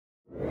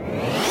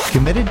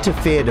Committed to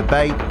fair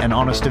debate and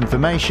honest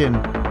information,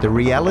 the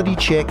Reality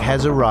Check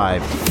has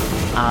arrived.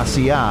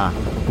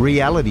 RCR,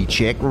 Reality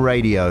Check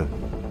Radio.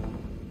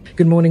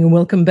 Good morning and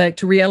welcome back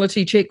to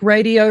Reality Check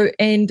Radio,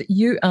 and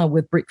you are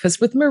with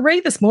Breakfast with Marie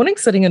this morning,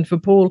 sitting in for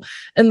Paul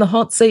in the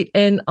hot seat,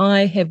 and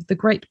I have the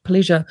great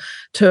pleasure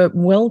to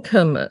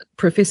welcome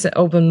Professor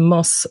ALVIN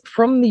MOSS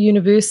from the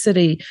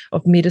University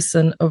of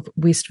Medicine of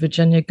West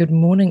Virginia. Good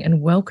morning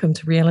and welcome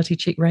to Reality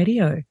Check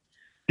Radio.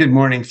 Good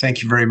morning.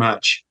 Thank you very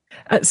much.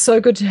 It's so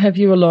good to have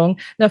you along.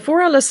 Now,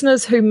 for our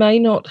listeners who may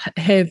not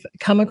have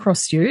come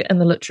across you in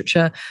the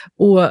literature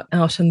or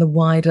out in the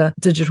wider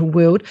digital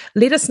world,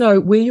 let us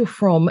know where you're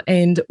from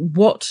and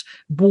what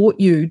brought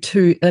you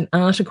to an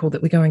article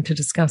that we're going to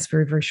discuss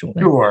very, very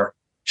shortly.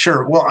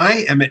 Sure. Well,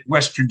 I am at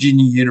West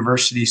Virginia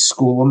University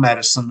School of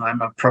Medicine.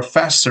 I'm a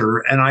professor,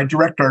 and I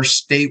direct our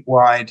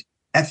statewide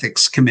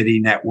ethics committee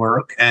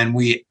network, and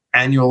we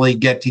annually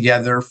get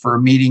together for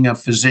a meeting of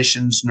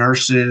physicians,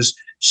 nurses,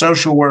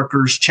 social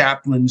workers,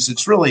 chaplains.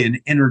 It's really an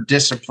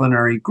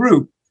interdisciplinary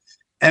group.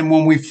 And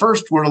when we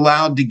first were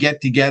allowed to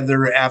get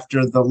together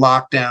after the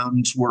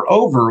lockdowns were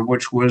over,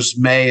 which was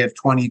May of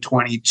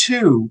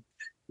 2022,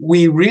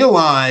 we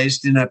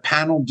realized in a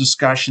panel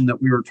discussion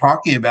that we were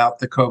talking about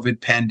the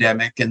COVID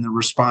pandemic and the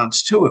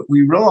response to it,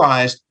 we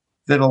realized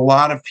that a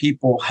lot of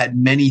people had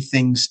many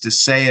things to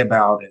say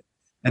about it.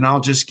 And I'll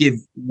just give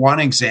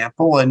one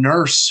example. A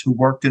nurse who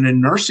worked in a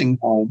nursing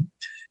home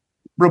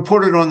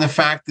reported on the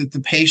fact that the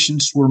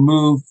patients were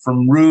moved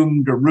from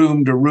room to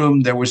room to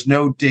room. There was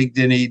no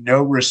dignity,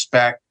 no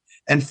respect.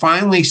 And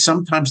finally,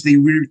 sometimes they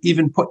were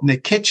even put in the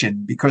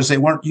kitchen because they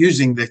weren't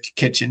using the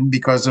kitchen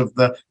because of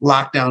the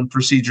lockdown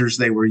procedures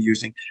they were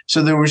using.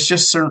 So there was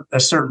just a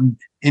certain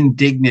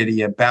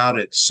indignity about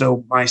it.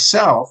 So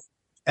myself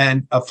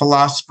and a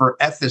philosopher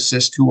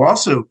ethicist who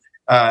also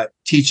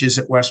teaches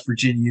at West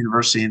Virginia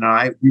University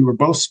and we were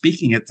both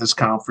speaking at this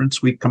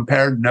conference. We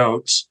compared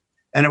notes.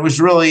 And it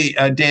was really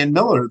Dan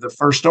Miller, the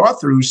first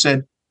author, who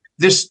said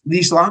these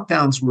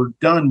lockdowns were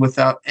done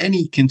without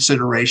any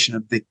consideration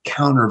of the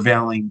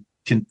countervailing,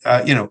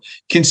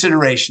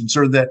 considerations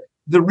or the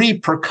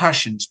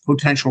repercussions,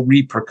 potential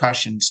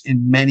repercussions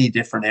in many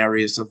different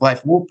areas of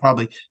life. We'll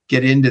probably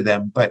get into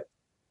them. But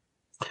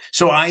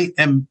so I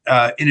am,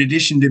 in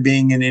addition to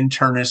being an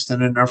internist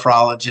and a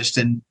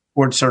nephrologist and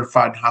board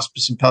certified in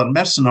hospice and palliative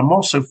medicine, I'm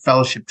also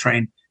fellowship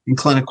trained in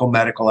clinical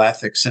medical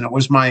ethics. And it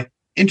was my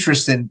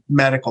interest in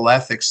medical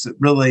ethics that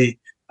really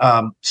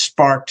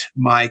sparked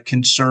my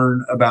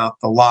concern about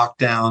the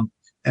lockdown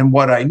and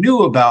what I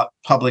knew about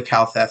public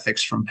health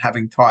ethics from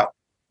having taught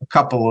a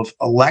couple of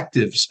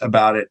electives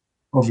about it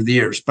over the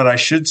years. But I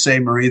should say,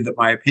 Marie, that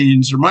my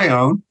opinions are my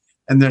own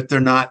and that they're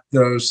not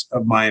those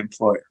of my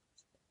employer.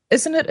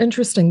 Isn't it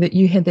interesting that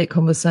you had that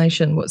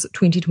conversation, what was it,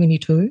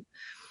 2022?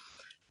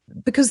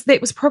 Because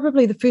that was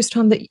probably the first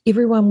time that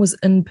everyone was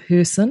in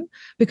person,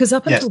 because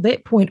up until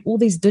that point, all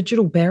these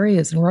digital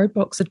barriers and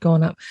roadblocks had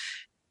gone up.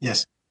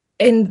 Yes.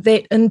 And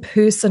that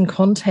in-person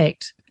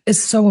contact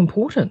is so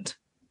important.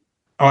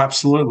 Oh,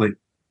 absolutely.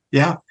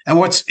 Yeah. And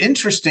what's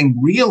interesting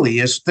really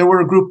is there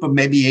were a group of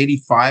maybe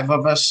 85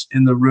 of us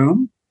in the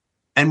room,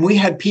 and we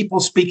had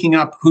people speaking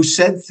up who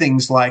said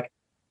things like,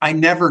 I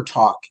never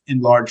talk in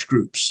large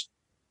groups,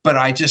 but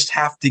I just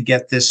have to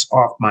get this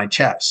off my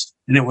chest.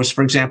 And it was,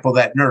 for example,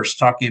 that nurse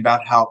talking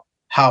about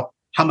how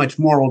much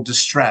moral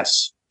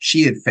distress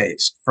she had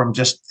faced from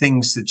just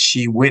things that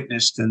she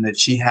witnessed and that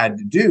she had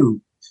to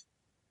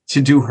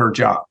do her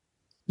job.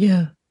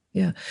 Yeah.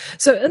 Yeah.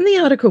 So in the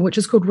article, which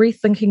is called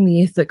Rethinking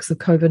the Ethics of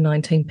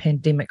COVID-19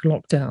 Pandemic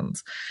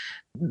Lockdowns,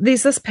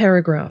 there's this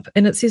paragraph,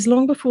 and it says,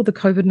 long before the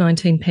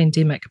COVID-19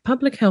 pandemic,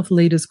 public health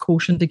leaders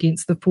cautioned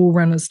against the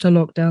forerunners to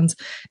lockdowns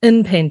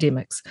in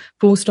pandemics: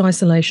 forced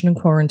isolation and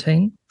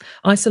quarantine.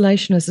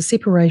 Isolation is a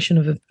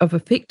separation of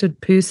affected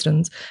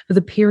persons for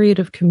the period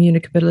of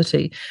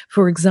communicability,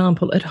 for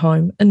example, at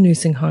home, in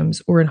nursing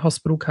homes, or in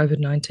hospital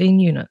COVID-19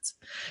 units,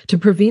 to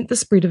prevent the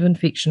spread of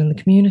infection in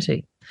the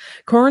community.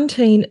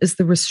 Quarantine is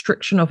the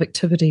restriction of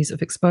activities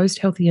of exposed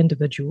healthy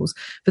individuals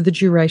for the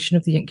duration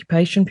of the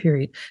incubation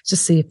period to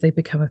see if they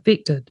become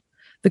affected.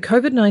 The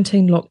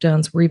COVID-19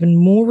 lockdowns were even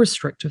more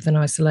restrictive than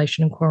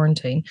isolation and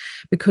quarantine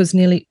because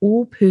nearly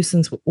all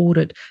persons were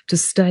ordered to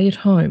stay at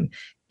home,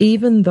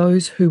 even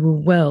those who were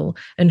well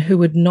and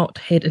who had not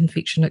had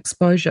infection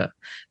exposure.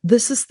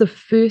 This is the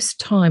first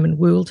time in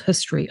world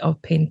history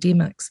of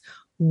pandemics.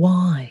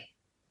 Why?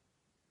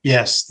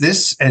 Yes,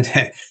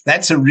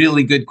 that's a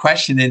really good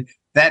question. And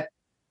that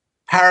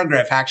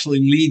paragraph actually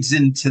leads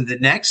into the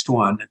next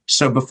one.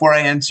 So before I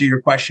answer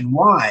your question,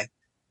 why?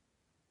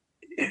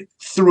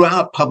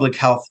 Throughout public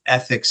health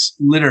ethics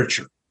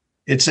literature,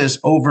 it says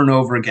over and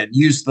over again,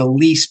 use the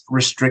least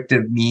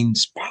restrictive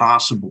means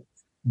possible.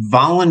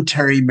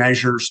 Voluntary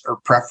measures are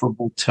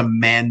preferable to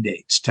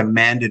mandates, to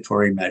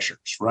mandatory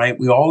measures, right?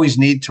 We always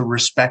need to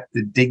respect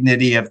the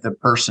dignity of the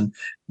person.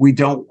 A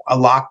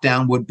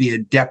lockdown would be a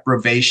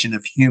deprivation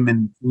of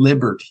human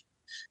liberty.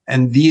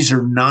 And these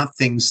are not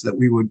things that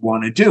we would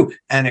want to do.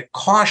 And it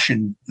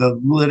cautioned, the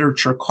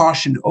literature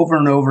cautioned over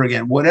and over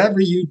again, whatever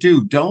you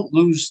do, don't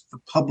lose the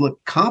public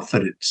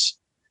confidence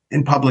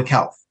in public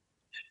health.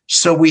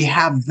 So we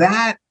have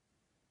that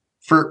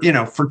for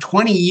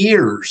 20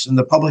 years in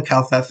the public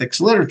health ethics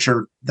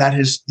literature. That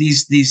is,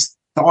 these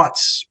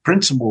thoughts,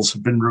 principles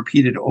have been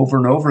repeated over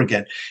and over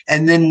again.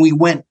 And then we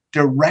went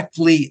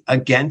directly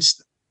against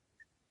them.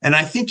 And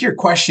I think your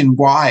question,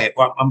 why,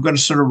 well, I'm going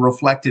to sort of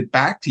reflect it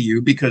back to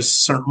you, because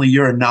certainly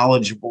you're a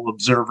knowledgeable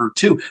observer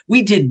too.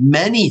 We did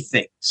many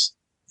things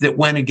that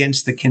went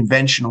against the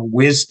conventional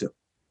wisdom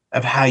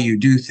of how you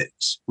do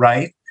things,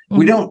 right? Mm-hmm.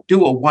 We don't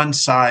do a one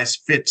size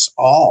fits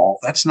all.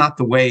 That's not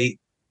the way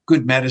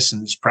good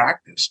medicine is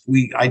practiced.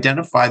 We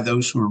identify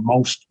those who are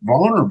most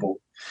vulnerable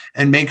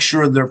and make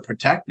sure they're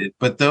protected.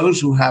 But those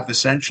who have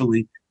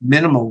essentially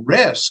minimal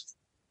risk,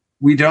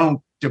 we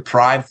don't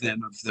deprive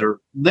them of their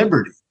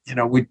liberty.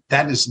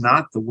 That is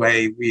not the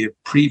way we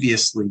have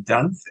previously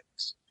done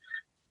things.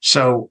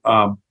 So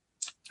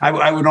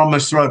I would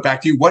almost throw it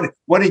back to you.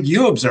 What did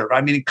you observe?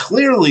 I mean,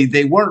 clearly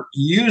they weren't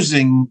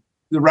using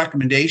the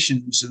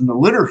recommendations in the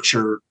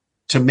literature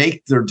to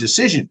make their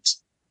decisions.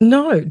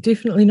 No,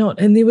 definitely not.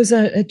 And there was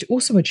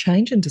also a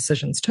change in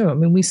decisions too. I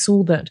mean, we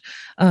saw that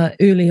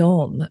early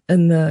on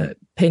in the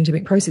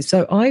pandemic process.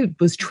 So I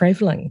was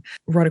traveling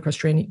right across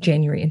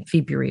January and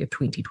February of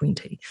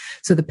 2020.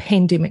 So the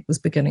pandemic was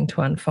beginning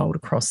to unfold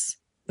across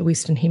the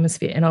Western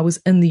Hemisphere. And I was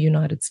in the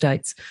United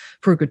States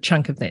for a good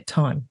chunk of that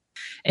time.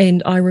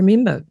 And I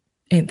remember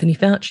Anthony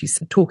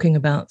Fauci talking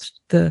about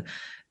the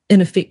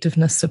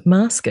ineffectiveness of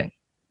masking.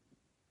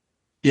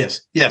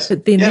 Yes.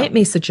 But then that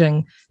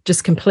messaging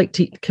just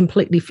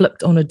completely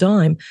flipped on a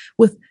dime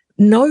with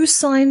no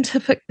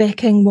scientific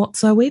backing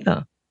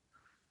whatsoever.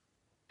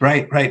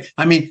 Right.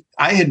 I mean,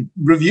 I had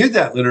reviewed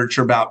that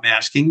literature about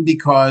masking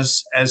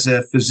because as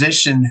a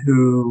physician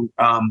who,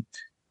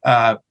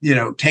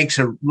 takes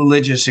a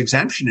religious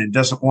exemption and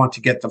doesn't want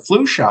to get the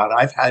flu shot,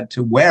 I've had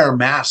to wear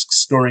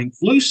masks during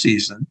flu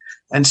season.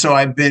 And so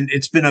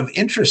it's been of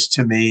interest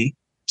to me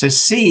to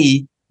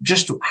see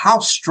just how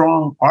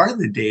strong are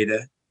the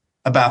data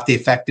about the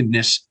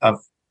effectiveness of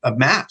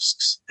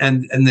masks.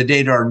 And the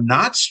data are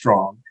not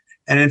strong.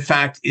 And in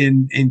fact,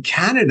 in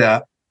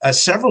Canada,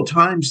 several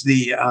times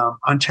the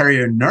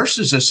Ontario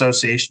Nurses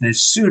Association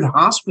has sued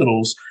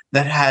hospitals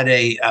that had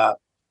a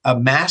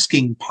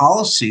masking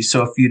policy.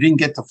 So if you didn't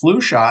get the flu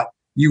shot,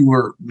 you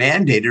were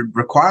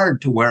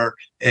required to wear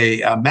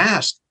a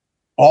mask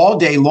all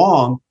day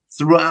long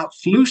throughout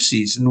flu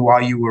season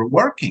while you were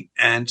working.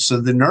 And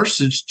so the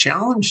nurses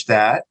challenged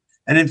that.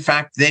 And in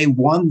fact, they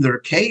won their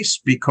case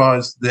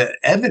because the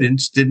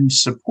evidence didn't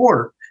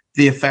support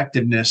the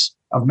effectiveness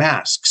of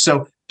masks.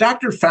 So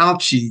Dr.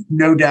 Fauci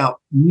no doubt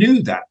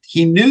knew that.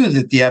 He knew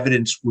that the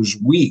evidence was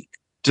weak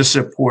to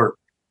support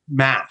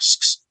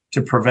masks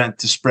to prevent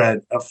the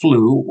spread of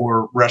flu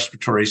or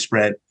respiratory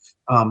spread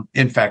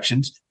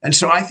infections. And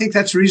so I think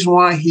that's the reason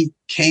why he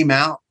came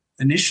out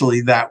initially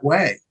that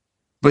way.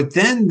 But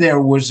then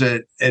there was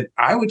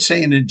I would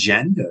say an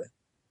agenda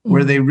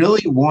where they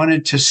really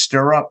wanted to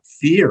stir up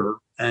fear,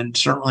 and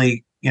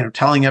certainly,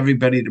 telling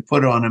everybody to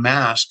put on a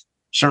mask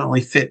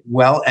certainly fit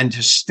well, and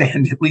to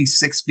stand at least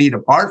 6 feet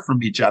apart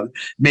from each other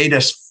made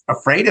us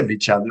afraid of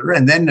each other.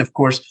 And then, of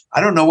course,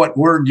 I don't know what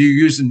word you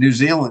use in New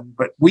Zealand,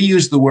 but we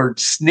use the word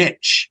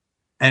snitch.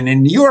 And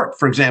in New York,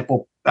 for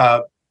example,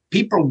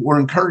 people were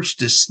encouraged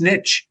to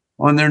snitch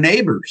on their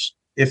neighbors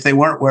if they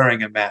weren't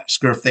wearing a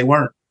mask or if they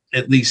weren't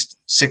at least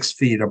 6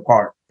 feet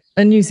apart.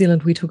 In New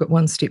Zealand, we took it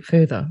one step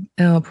further.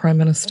 Our Prime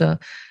Minister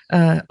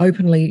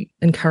openly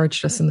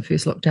encouraged us in the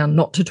first lockdown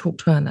not to talk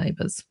to our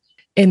neighbours.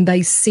 And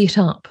they set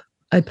up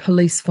a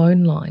police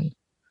phone line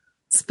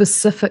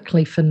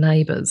specifically for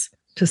neighbours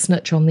to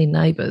snitch on their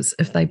neighbours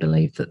if they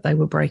believed that they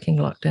were breaking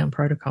lockdown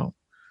protocol.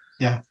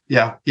 Yeah.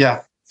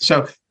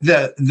 So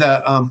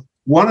the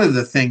one of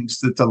the things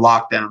that the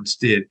lockdowns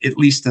did, at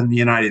least in the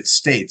United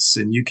States,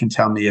 and you can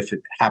tell me if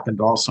it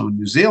happened also in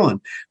New Zealand,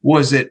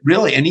 was it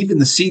really, and even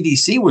the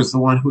CDC was the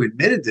one who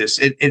admitted this,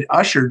 it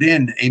ushered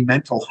in a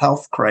mental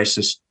health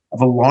crisis of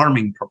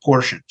alarming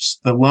proportions.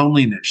 The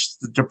loneliness,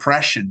 the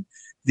depression,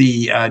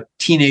 the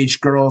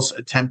teenage girls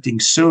attempting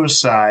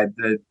suicide,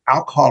 the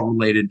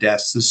alcohol-related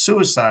deaths, the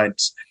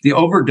suicides, the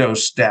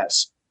overdose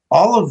deaths,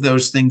 all of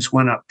those things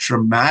went up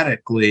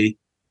dramatically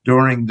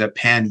during the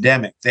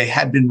pandemic. They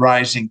had been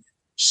rising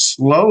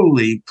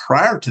slowly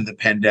prior to the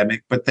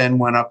pandemic, but then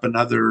went up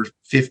another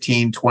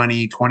 15,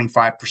 20,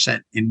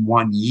 25% in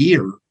 1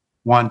 year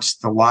once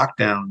the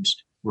lockdowns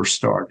were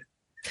started.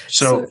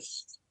 So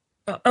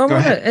I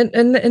want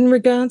to, in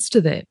regards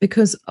to that,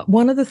 because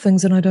one of the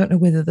things, and I don't know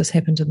whether this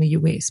happened in the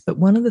US, but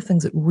one of the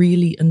things that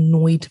really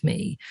annoyed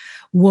me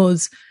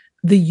was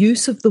the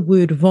use of the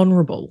word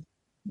vulnerable,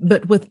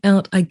 but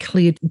without a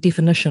clear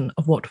definition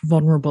of what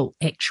vulnerable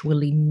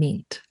actually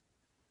meant.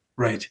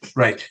 Right.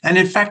 And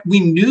in fact,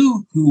 we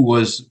knew who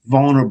was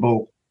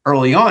vulnerable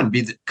early on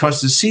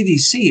because the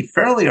CDC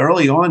fairly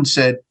early on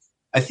said,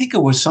 I think it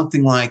was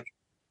something like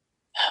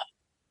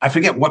I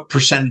forget what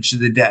percentage of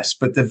the deaths,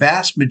 but the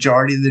vast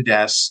majority of the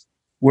deaths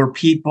were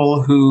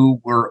people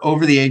who were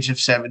over the age of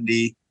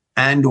 70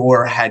 and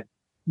or had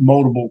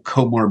multiple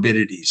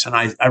comorbidities. And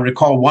I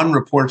recall one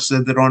report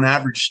said that on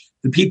average,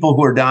 the people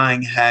who are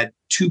dying had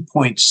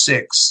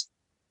 2.6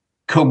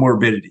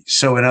 comorbidities.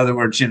 So in other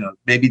words,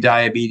 maybe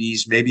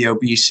diabetes, maybe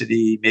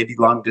obesity, maybe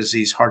lung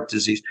disease, heart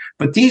disease.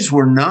 But these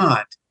were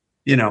not,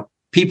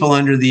 people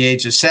under the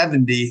age of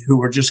 70 who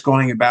were just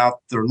going about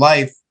their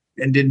life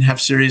and didn't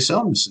have serious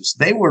illnesses.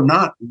 They were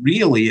not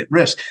really at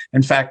risk.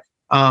 In fact,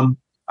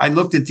 I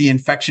looked at the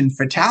infection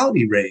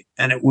fatality rate,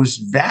 and it was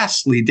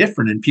vastly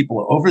different in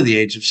people over the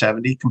age of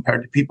 70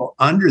 compared to people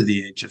under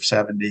the age of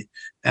 70.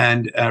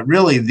 And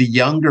really, the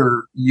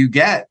younger you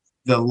get,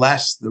 the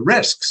less the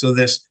risk. So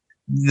the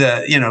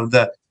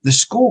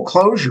school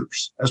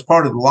closures as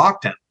part of the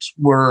lockdowns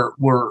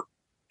were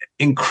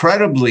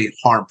incredibly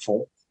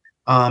harmful.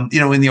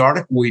 In the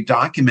article, we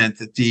document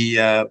that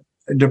the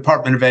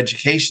Department of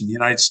Education, the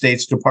United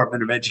States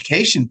Department of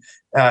Education,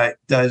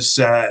 does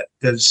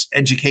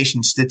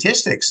education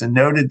statistics, and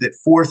noted that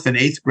 4th and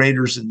 8th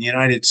graders in the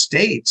United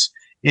States,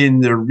 in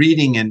their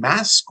reading and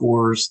math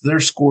scores, their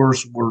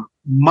scores were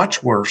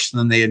much worse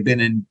than they had been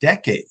in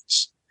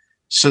decades.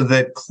 So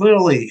that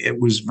clearly it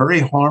was very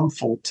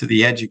harmful to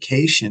the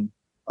education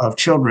of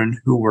children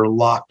who were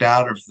locked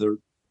out of their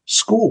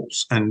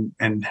schools and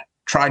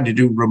tried to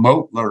do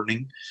remote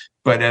learning.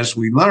 But as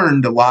we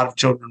learned, a lot of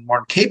children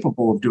weren't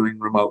capable of doing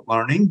remote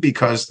learning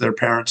because their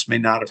parents may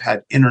not have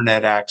had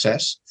internet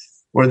access,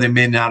 or they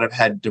may not have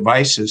had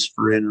devices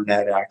for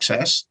internet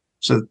access.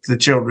 So that the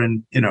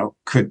children,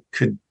 could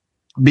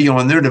be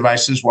on their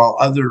devices while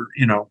other,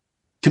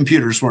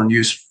 computers weren't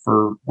used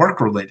for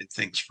work-related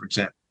things, for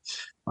example.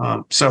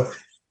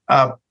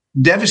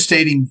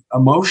 Devastating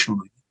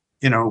emotionally,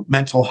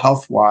 mental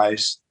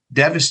health-wise,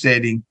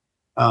 devastating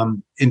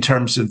in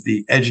terms of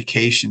the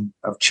education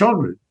of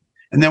children.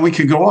 And then we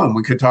could go on.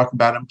 We could talk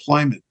about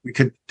employment. We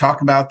could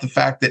talk about the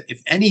fact that,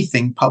 if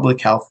anything, public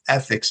health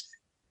ethics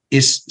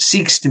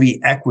seeks to be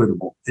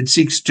equitable. It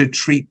seeks to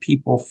treat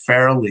people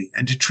fairly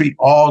and to treat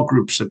all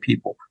groups of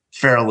people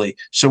fairly.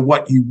 So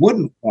what you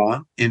wouldn't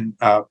want in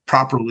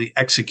properly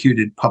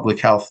executed public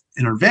health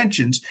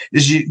interventions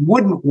is you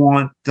wouldn't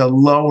want the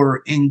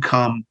lower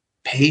income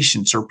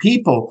patients or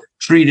people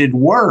treated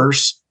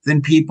worse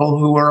than people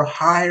who are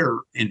higher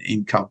in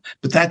income.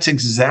 But that's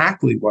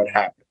exactly what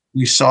happened.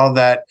 We saw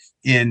that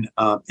in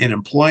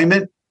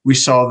employment. We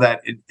saw that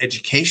in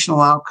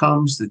educational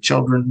outcomes. The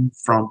children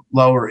from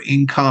lower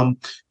income,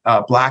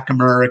 Black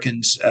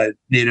Americans,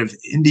 Native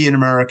Indian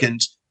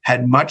Americans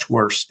had much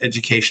worse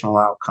educational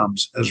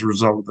outcomes as a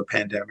result of the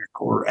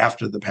pandemic or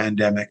after the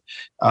pandemic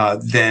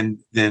than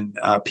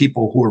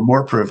people who were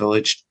more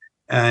privileged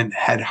and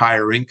had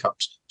higher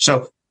incomes.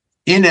 So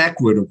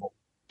inequitable,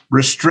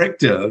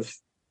 restrictive,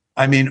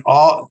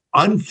 all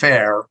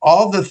unfair,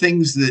 all the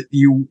things that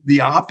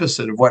the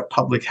opposite of what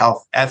public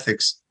health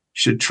ethics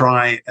should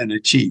try and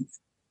achieve.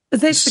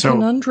 But that's the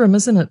conundrum,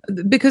 isn't it?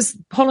 Because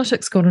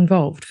politics got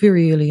involved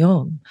very early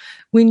on.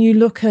 When you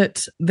look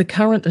at the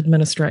current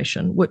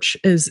administration, which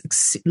is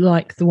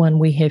like the one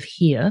we have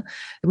here,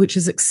 which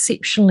is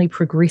exceptionally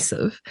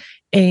progressive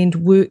and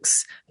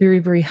works very,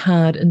 very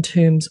hard in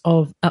terms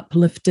of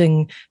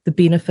uplifting the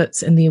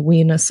benefits and the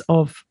awareness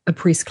of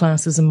oppressed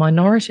classes and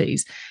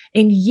minorities.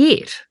 And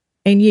yet,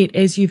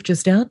 as you've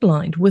just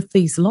outlined, with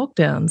these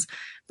lockdowns,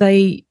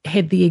 they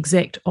had the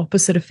exact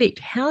opposite effect.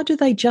 How do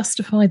they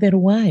justify that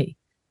away?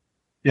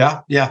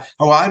 Yeah.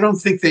 Oh, I don't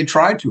think they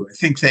tried to. I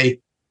think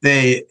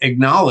they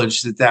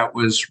acknowledged that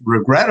was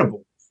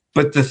regrettable.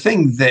 But the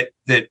thing that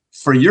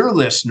for your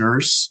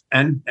listeners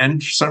and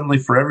certainly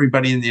for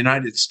everybody in the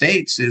United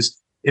States is,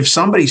 if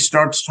somebody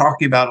starts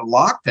talking about a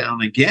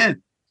lockdown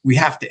again, we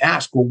have to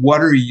ask, well,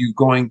 what are you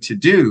going to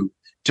do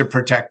to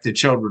protect the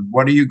children?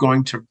 What are you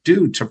going to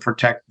do to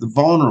protect the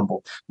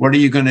vulnerable? What are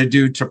you going to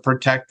do to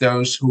protect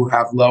those who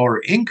have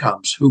lower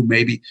incomes, who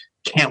maybe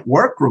can't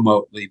work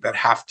remotely, but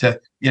have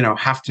to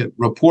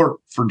report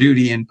for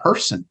duty in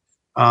person?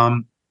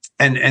 And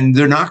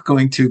they're not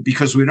going to,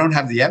 because we don't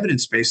have the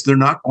evidence base, they're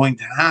not going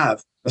to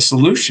have a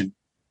solution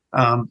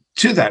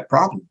to that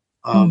problem.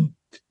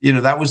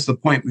 That was the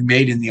point we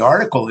made in the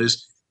article,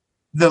 is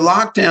the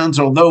lockdowns,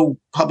 although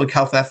public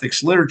health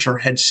ethics literature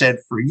had said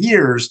for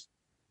years,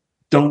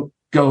 don't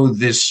go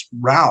this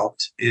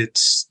route. It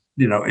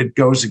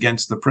goes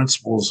against the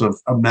principles of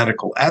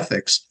medical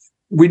ethics.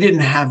 We didn't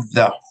have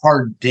the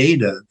hard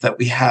data that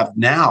we have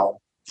now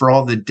for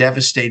all the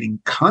devastating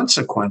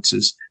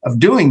consequences of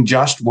doing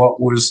just what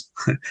was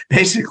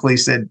basically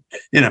said,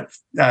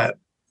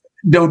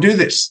 don't do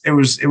this. It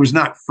was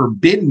not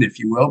forbidden, if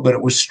you will, but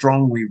it was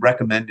strongly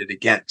recommended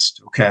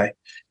against. Okay.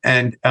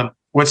 And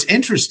what's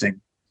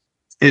interesting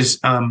is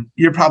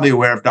you're probably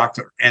aware of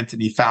Dr.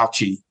 Anthony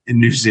Fauci in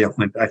New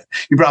Zealand.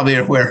 You're probably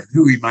aware of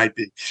who he might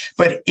be.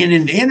 But in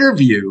an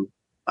interview,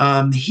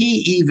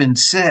 he even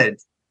said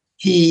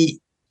he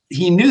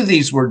knew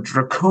these were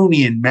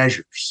draconian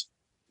measures,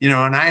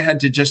 and I had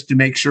to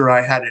make sure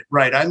I had it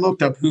right. I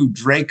looked up who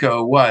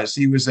Draco was.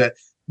 He was a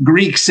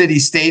Greek city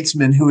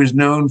statesman who is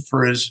known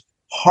for his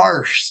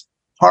harsh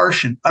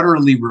and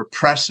utterly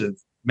repressive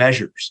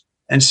measures.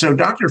 And so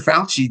Dr.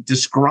 Fauci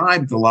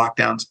described the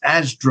lockdowns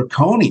as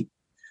draconian.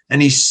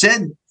 And he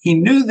said he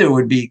knew there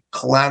would be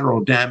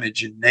collateral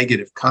damage and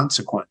negative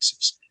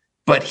consequences.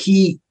 But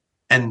he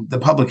and the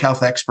public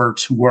health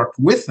experts who worked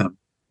with him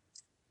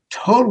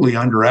totally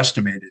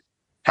underestimated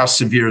how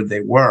severe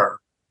they were.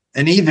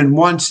 And even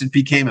once it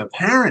became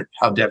apparent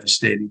how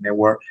devastating they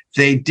were,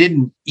 they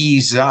didn't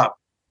ease up.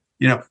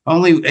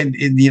 Only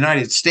in the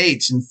United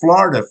States, in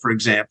Florida, for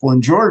example,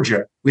 in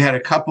Georgia, we had a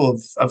couple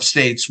of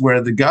states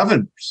where the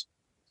governors,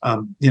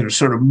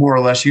 sort of more or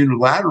less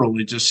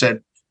unilaterally just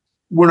said,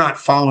 we're not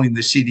following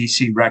the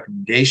CDC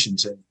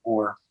recommendations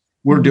anymore.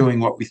 We're doing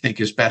what we think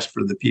is best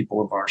for the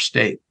people of our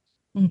state.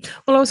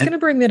 Well, I was going to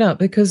bring that up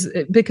because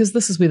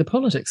this is where the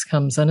politics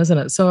comes in, isn't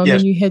it? So, I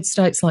mean, you had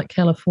states like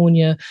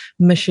California,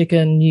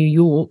 Michigan, New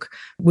York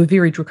were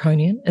very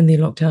draconian in their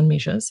lockdown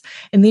measures.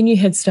 And then you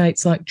had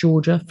states like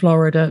Georgia,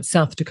 Florida,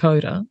 South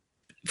Dakota,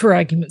 for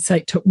argument's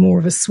sake, took more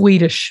of a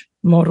Swedish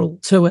model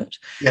to it.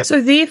 Yes.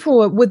 So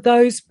therefore, with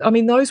those, I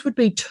mean, those would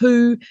be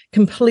two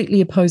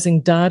completely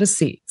opposing data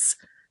sets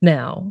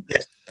now.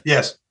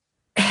 Yes.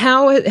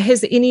 How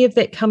has any of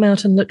that come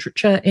out in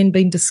literature and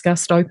been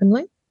discussed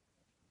openly?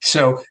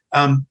 So,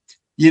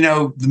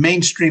 the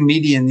mainstream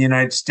media in the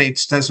United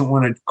States doesn't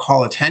want to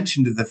call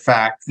attention to the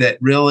fact that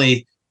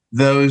really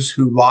those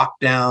who locked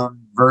down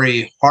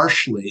very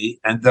harshly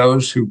and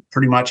those who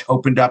pretty much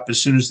opened up as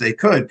soon as they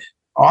could,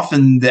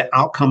 often the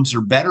outcomes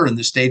are better in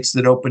the states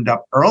that opened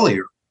up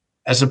earlier,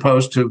 as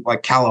opposed to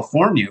like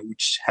California,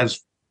 which has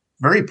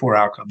very poor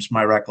outcomes,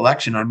 my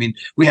recollection. I mean,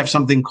 we have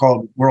something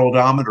called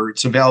Worldometer.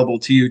 It's available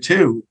to you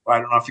too. I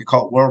don't know if you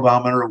call it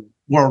Worldometer or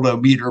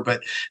Worldometer,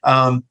 but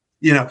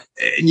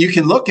and you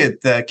can look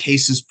at the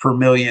cases per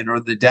million or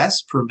the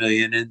deaths per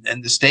million,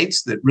 and the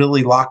states that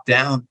really locked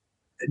down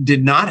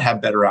did not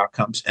have better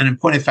outcomes. And in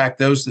point of fact,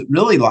 those that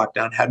really locked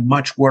down had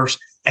much worse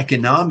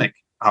economic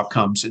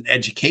outcomes and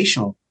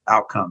educational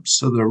outcomes.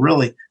 So there are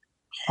really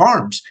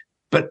harms.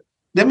 But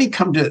let me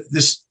come to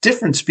this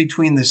difference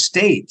between the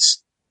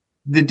states.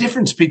 The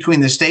difference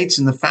between the states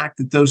and the fact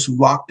that those who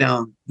locked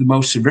down the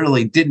most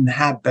severely didn't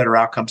have better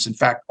outcomes. In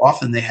fact,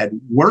 often they had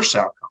worse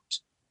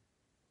outcomes.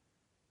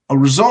 A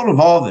result of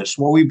all this,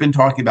 what we've been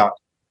talking about,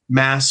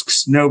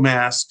 masks, no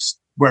masks,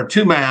 wear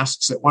two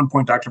masks. At one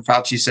point, Dr.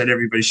 Fauci said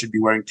everybody should be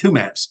wearing two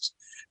masks.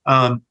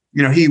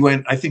 He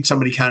went, I think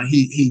somebody counted,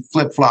 he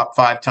flip-flopped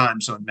 5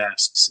 times on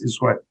masks,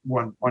 is what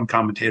one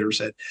commentator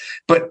said.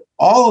 But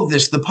all of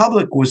this, the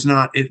public was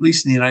not, at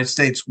least in the United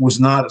States, was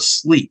not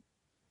asleep,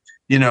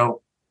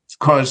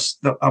 because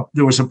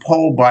there was a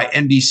poll by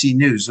NBC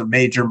News, a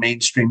major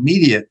mainstream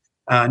media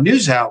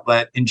news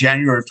outlet in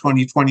January of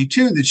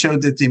 2022 that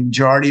showed that the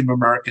majority of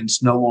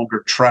Americans no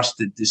longer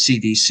trusted the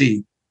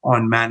CDC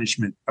on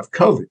management of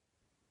COVID.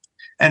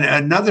 And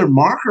another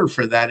marker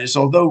for that is,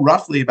 although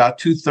roughly about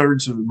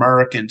 2/3 of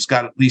Americans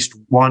got at least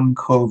one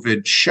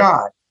COVID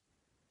shot,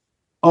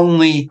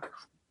 only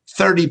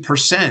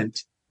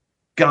 30%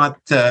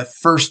 got the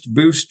first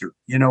booster.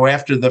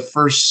 After the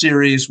first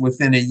series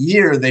within a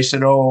year, they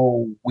said,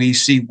 we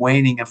see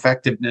waning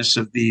effectiveness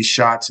of these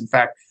shots. In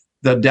fact,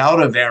 the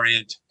Delta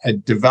variant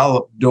had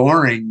developed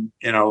during,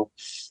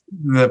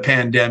 the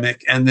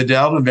pandemic, and the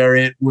Delta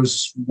variant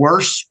was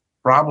worse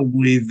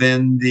probably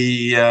than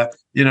the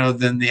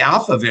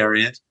Alpha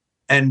variant.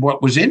 And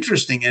what was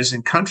interesting is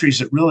in countries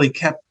that really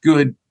kept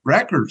good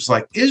records,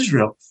 like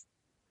Israel,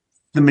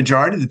 the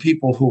majority of the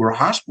people who were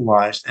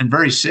hospitalized and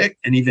very sick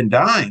and even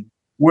dying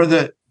were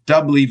the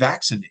doubly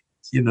vaccinated,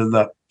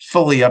 the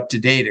fully up to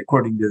date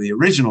according to the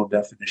original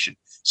definition.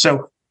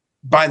 So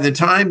by the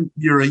time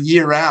you're a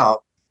year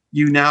out,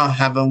 you now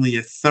have only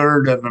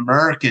 1/3 of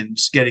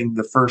Americans getting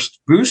the first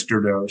booster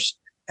dose.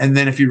 And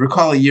then if you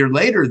recall, a year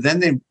later, then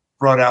they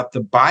brought out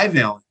the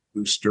bivalent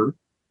booster,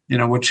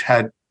 which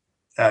had,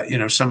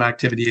 some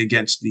activity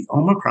against the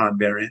Omicron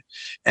variant.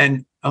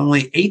 And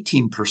only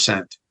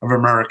 18% of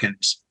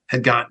Americans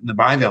had gotten the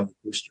bivalent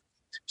booster.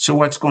 So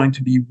what's going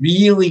to be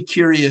really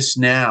curious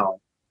now,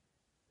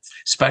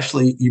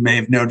 especially you may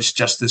have noticed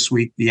just this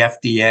week, the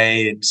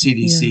FDA and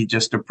CDC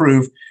just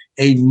approved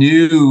a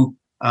new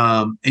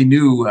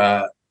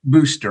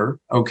booster,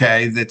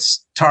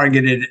 that's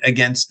targeted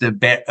against a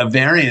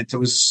variant that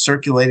was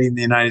circulating in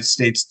the United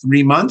States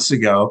 3 months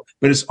ago,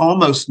 but is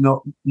almost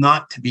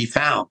not to be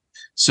found.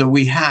 So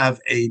we have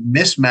a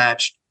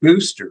mismatched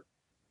booster.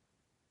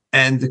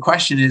 And the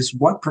question is,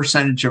 what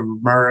percentage of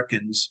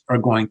Americans are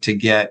going to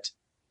get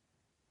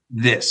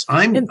this?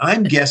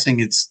 I'm guessing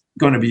it's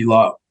going to be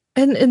low.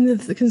 And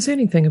the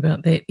concerning thing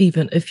about that,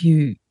 even if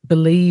you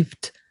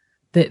believed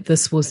that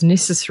this was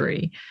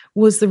necessary,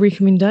 was the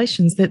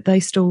recommendations that they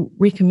still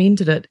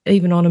recommended it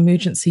even on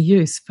emergency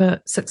use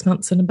for 6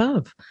 months and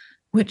above,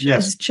 which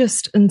is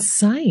just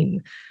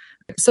insane.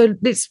 So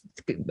let's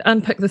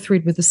unpick the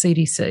thread with the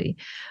CDC.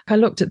 I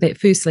looked at that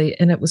firstly,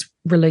 and it was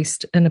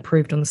released and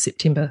approved on the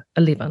September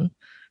 11,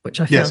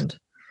 which I found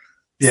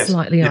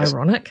slightly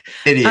ironic.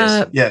 It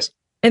is, yes.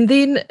 And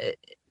then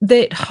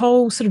that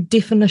whole sort of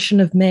definition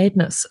of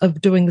madness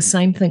of doing the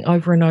same thing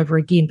over and over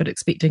again, but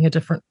expecting a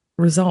different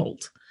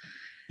result.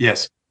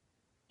 Yes.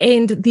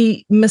 And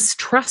the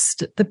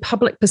mistrust, the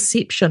public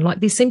perception, like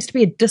there seems to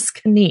be a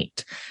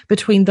disconnect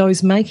between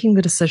those making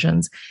the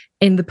decisions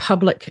and the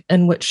public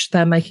in which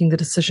they're making the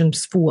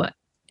decisions for.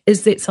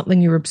 Is that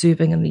something you're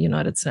observing in the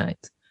United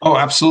States? Oh,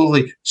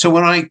 absolutely. So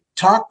when I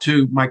talk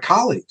to my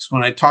colleagues,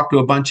 when I talk to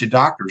a bunch of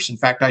doctors, in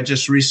fact, I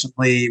just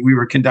recently, we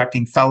were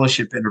conducting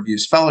fellowship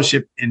interviews,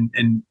 fellowship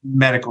in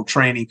medical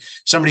training,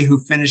 somebody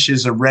who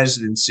finishes a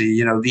residency,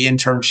 you know, the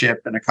internship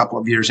and a couple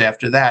of years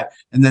after that,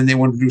 and then they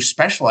want to do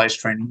specialized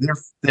training,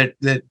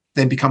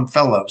 they become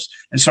fellows.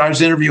 And so I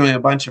was interviewing a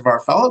bunch of our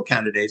fellow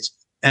candidates,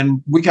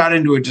 and we got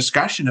into a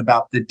discussion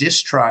about the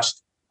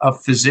distrust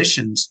of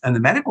physicians and the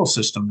medical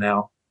system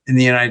now in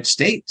the United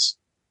States.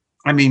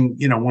 I mean,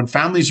 you know, when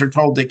families are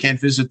told they can't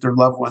visit their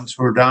loved ones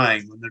who are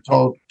dying, when they're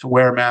told to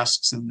wear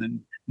masks and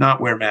then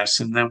not wear masks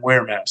and then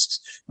wear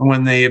masks, and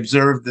when they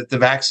observe that the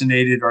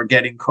vaccinated are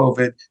getting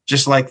COVID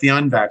just like the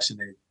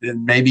unvaccinated,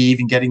 and maybe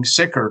even getting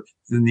sicker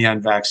than the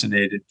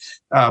unvaccinated.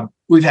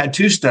 We've had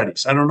two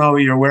studies. I don't know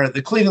if you're aware.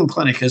 The Cleveland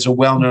Clinic is a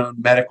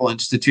well-known medical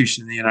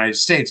institution in the United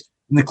States.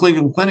 And the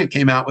Cleveland Clinic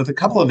came out with a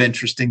couple of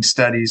interesting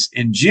studies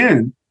in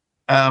June.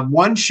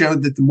 One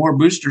showed that the more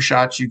booster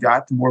shots you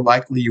got, the more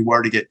likely you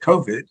were to get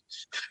COVID,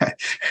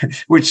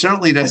 which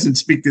certainly doesn't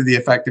speak to the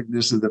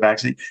effectiveness of the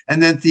vaccine.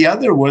 And then the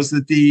other was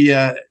that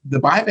the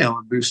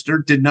bivalent booster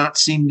did not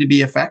seem to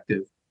be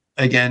effective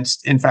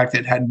against, in fact,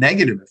 it had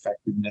negative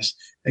effectiveness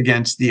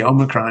against the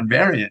Omicron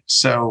variant.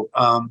 So,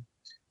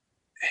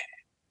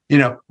 you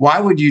know, why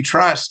would you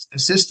trust a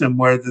system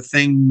where the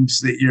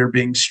things that you're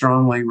being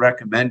strongly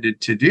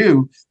recommended to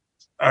do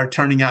are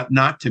turning out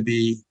not to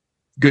be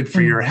good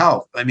for your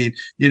health? I mean,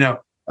 you know,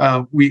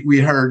 we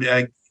heard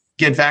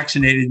get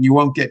vaccinated and you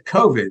won't get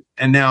COVID.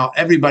 And now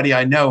everybody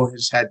I know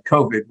has had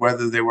COVID,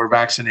 whether they were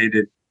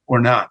vaccinated or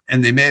not.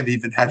 And they may have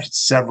even had it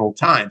several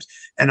times.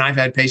 And I've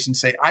had patients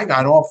say, I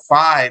got all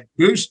 5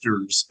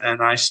 boosters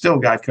and I still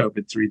got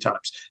COVID 3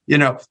 times. You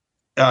know,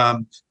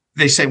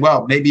 they say,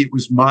 well, maybe it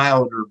was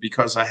milder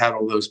because I had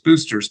all those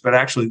boosters, but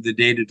actually the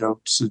data don't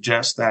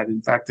suggest that.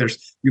 In fact,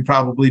 you've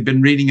probably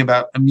been reading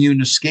about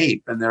immune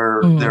escape, and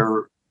there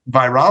are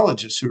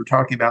virologists who are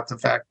talking about the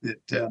fact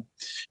that,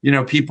 you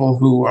know, people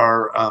who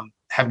are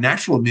have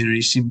natural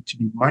immunity seem to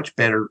be much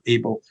better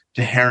able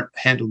to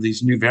handle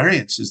these new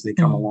variants as they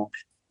come along,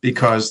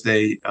 because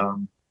they,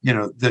 you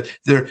know,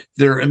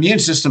 their immune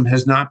system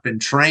has not been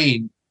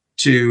trained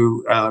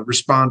to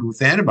respond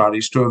with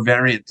antibodies to a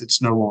variant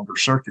that's no longer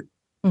circulating.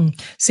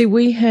 See,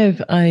 we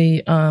have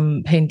a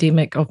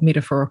pandemic of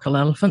metaphorical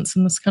elephants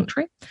in this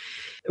country.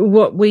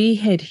 What we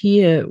had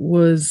here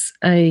was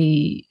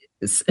a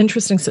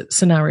interesting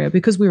scenario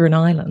because we were an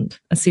island,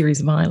 a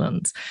series of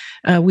islands.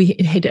 We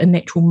had a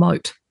natural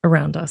moat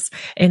around us,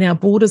 and our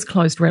borders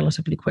closed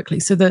relatively quickly.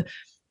 So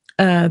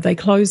they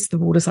closed the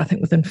borders, I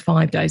think, within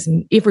 5 days,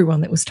 and everyone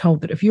that was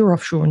told that if you're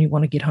offshore and you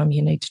want to get home,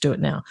 you need to do it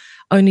now.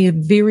 Only a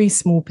very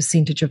small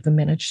percentage of them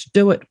managed to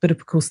do it, but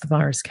of course the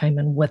virus came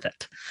in with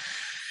it.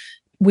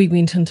 We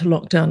went into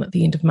lockdown at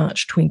the end of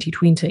March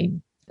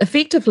 2020.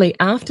 Effectively,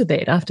 after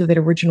that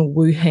original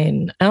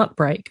Wuhan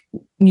outbreak,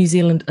 New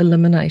Zealand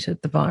eliminated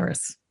the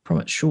virus from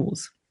its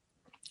shores.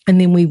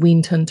 And then we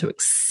went into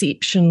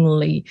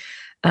exceptionally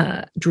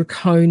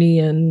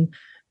draconian,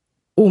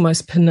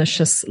 almost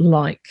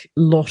pernicious-like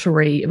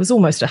lottery. It was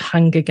almost a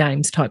Hunger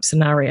Games type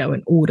scenario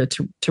in order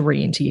to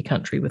re-enter your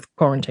country with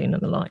quarantine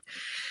and the like.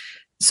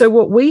 So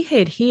what we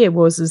had here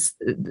was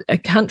a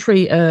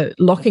country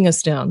locking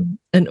us down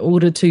in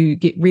order to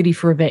get ready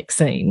for a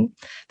vaccine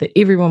that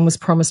everyone was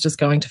promised is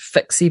going to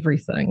fix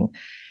everything.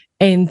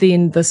 And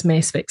then this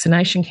mass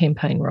vaccination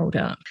campaign rolled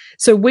out.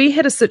 So we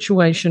had a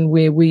situation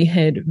where we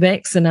had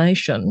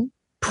vaccination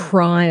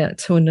prior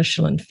to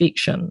initial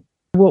infection.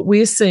 What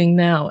we're seeing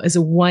now is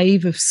a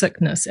wave of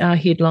sickness. Our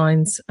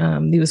headlines,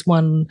 there was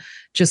one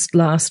just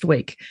last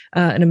week,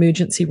 an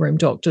emergency room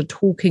doctor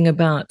talking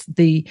about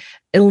the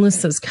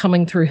illnesses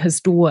coming through his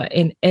door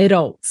and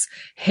adults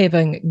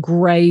having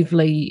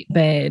gravely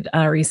bad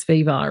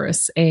RSV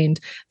virus and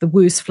the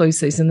worst flu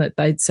season that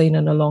they'd seen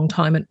in a long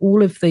time, and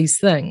all of these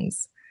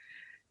things.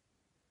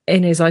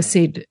 And as I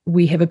said,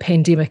 we have a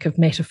pandemic of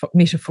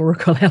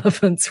metaphorical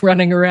elephants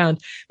running around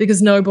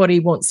because nobody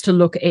wants to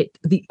look at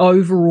the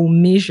overall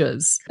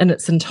measures in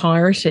its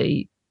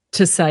entirety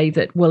to say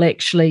that, well,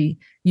 actually,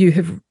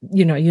 you're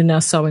now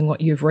sowing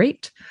what you've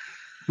reaped.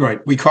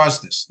 Right. We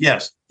caused this.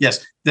 Yes.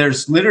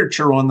 There's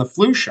literature on the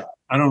flu shot.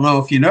 I don't know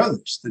if you know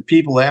this, that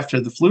people after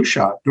the flu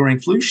shot during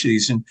flu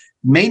season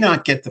may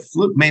not get the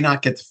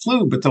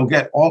flu, but they'll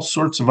get all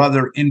sorts of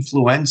other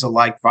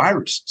influenza-like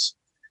viruses.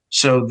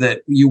 So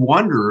that you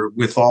wonder,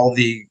 with all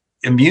the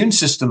immune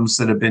systems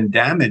that have been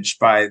damaged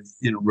by,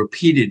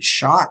 repeated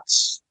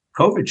shots,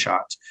 COVID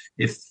shots,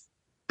 if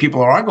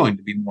people are going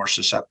to be more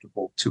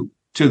susceptible to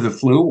the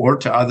flu or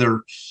to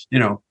other,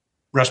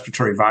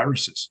 respiratory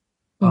viruses.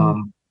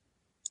 And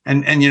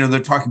they're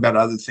talking about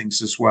other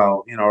things as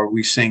well. Are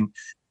we seeing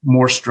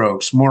more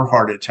strokes, more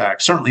heart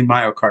attacks. Certainly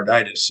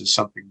myocarditis is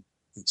something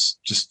that's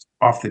just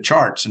off the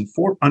charts. And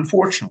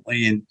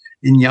unfortunately,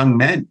 in young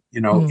men,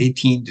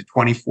 18 to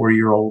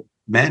 24-year-old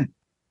men.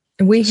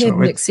 And we had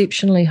an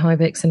exceptionally high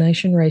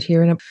vaccination rate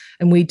here,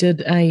 and we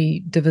did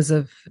a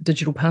divisive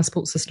digital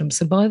passport system.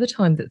 So by the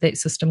time that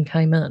system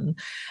came in,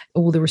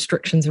 all the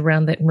restrictions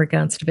around that in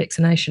regards to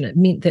vaccination, it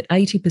meant that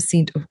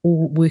 80% of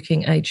all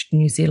working-aged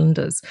New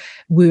Zealanders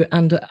were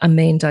under a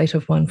mandate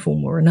of one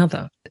form or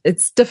another.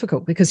 It's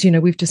difficult because,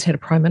 we've just had a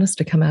Prime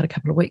Minister come out a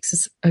couple of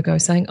weeks ago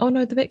saying, oh,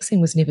 no, the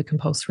vaccine was never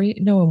compulsory.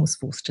 No one was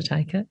forced to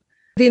take it.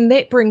 Then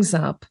that brings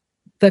up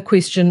the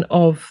question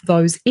of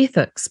those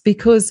ethics,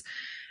 because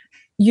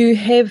you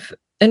have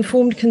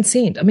informed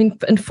consent. I mean,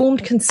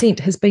 informed consent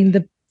has been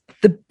the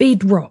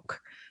bedrock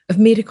of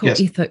medical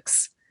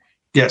ethics.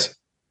 Yes.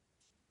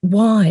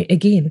 Why?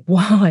 Again,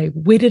 why?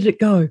 Where did it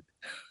go?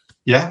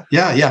 Yeah.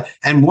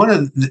 And one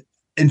of the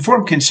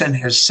informed consent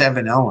has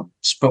 7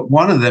 elements, but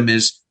one of them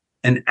is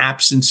an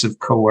absence of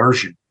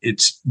coercion.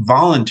 It's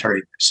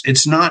voluntariness.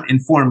 It's not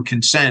informed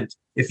consent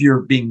if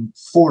you're being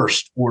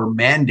forced or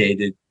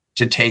mandated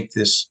to take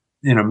this,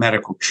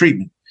 medical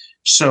treatment.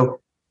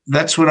 So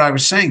that's what I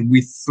was saying.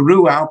 We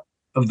threw out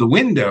of the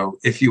window,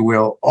 if you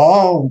will,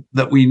 all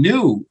that we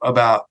knew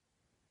about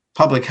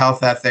public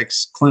health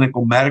ethics,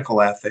 clinical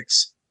medical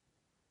ethics,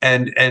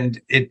 and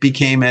it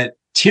became a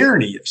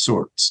tyranny of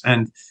sorts.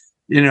 And,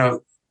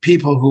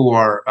 people who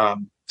are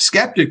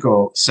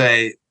skeptical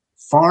say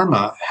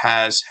pharma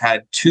has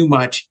had too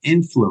much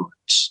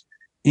influence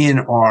in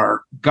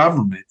our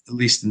government, at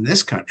least in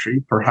this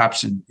country,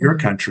 perhaps in your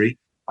country.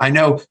 I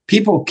know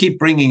people keep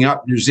bringing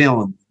up New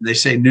Zealand. They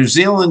say New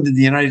Zealand and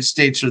the United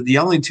States are the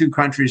only 2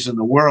 countries in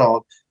the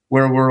world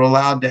where we're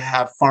allowed to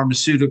have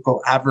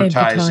pharmaceutical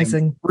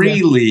advertising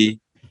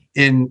freely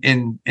in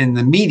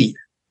the media.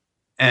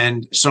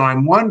 And so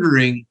I'm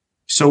wondering,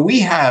 so we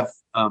have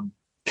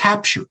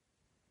capture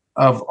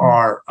of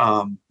our,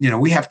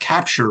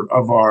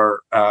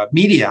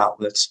 media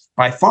outlets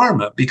by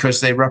pharma because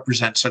they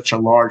represent such a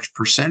large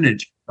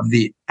percentage of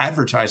the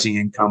advertising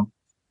income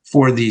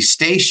for these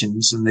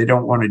stations, and they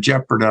don't want to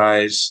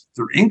jeopardize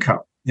their income,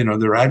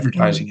 their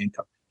advertising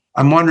income.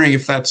 I'm wondering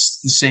if that's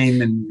the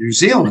same in New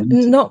Zealand.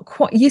 Not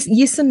quite.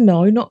 Yes and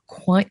no, not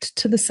quite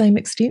to the same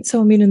extent.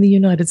 So, in the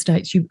United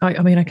States, I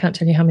can't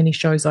tell you how many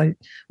shows I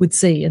would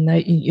see, and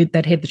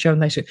they'd had the show,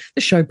 and they said,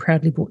 the show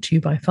proudly brought to you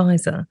by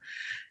Pfizer.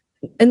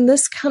 In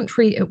this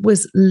country, it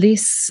was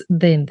less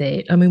than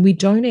that. We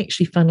don't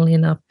actually, funnily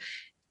enough,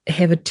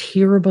 have a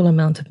terrible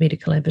amount of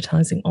medical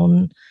advertising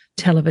on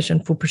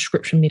television for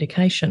prescription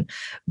medication.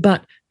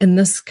 But in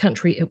this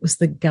country, it was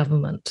the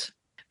government.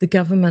 The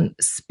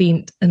government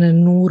spent an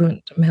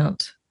inordinate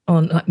amount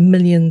on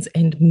millions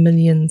and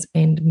millions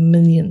and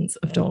millions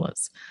of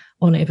dollars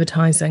on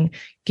advertising,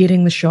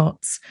 getting the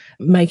shots,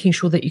 making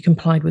sure that you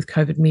complied with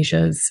COVID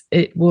measures.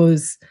 It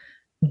was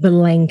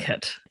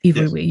blanket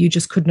everywhere. Yes. You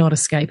just could not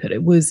escape it.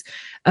 It was,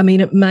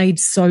 it made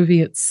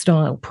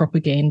Soviet-style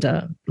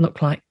propaganda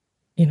look like,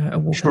 a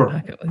walking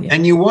packet. Yeah.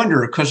 And you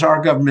wonder, because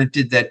our government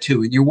did that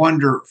too, and you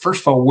wonder,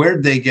 first of all,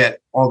 where'd they get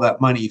all that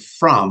money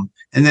from?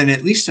 And then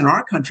at least in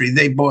our country,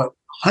 they bought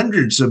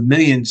hundreds of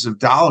millions of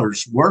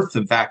dollars worth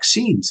of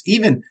vaccines,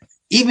 even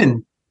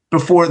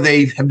before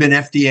they have been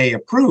FDA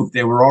approved.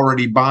 They were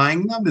already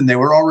buying them, and they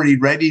were already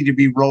ready to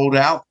be rolled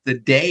out the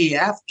day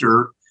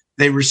after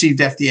they received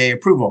FDA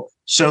approval.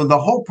 So the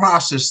whole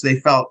process, they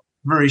felt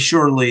very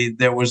surely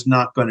there was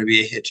not going to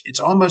be a hitch. It's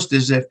almost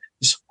as if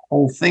this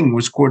whole thing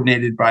was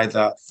coordinated by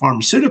the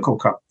pharmaceutical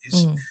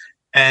companies.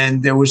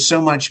 And there was so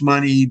much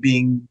money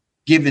being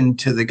given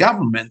to the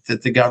government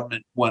that the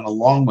government went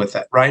along with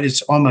it, right?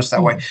 It's almost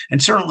that way.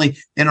 And certainly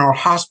in our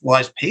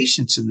hospitalized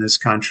patients in this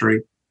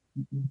country,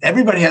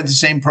 everybody had the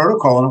same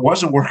protocol, and it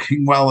wasn't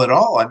working well at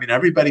all.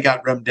 Everybody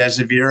got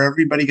remdesivir,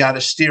 everybody got a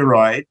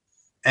steroid.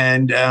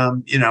 And,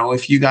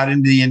 if you got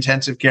into the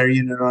intensive care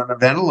unit on a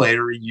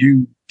ventilator,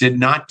 you did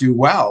not do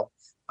well.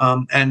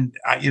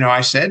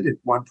 I said at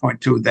one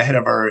point to the head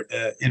of our,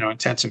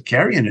 intensive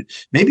care unit,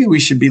 maybe we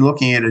should be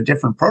looking at a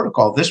different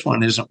protocol. This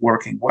one isn't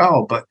working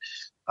well, but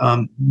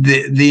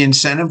the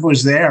incentive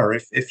was there.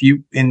 If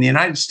you, in the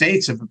United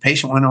States, if a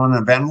patient went on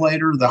a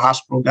ventilator, the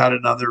hospital got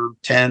another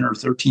 10 or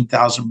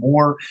 13,000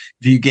 more.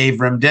 If you gave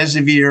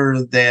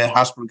remdesivir, the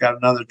hospital got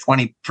another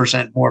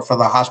 20% more for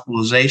the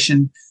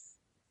hospitalization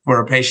for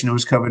a patient who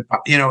was COVID.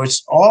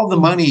 It's all the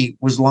money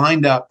was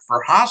lined up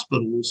for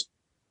hospitals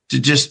to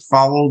just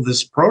follow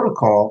this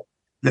protocol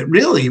that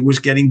really was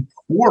getting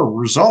poor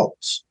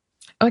results.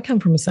 I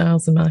come from a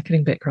sales and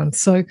marketing background,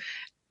 so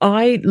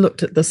I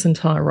looked at this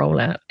entire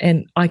rollout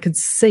and I could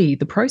see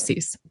the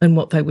process and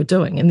what they were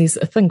doing. And there's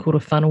a thing called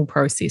a funnel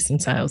process in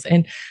sales.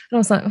 And I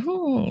was like,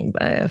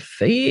 they're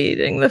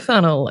feeding the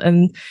funnel.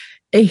 And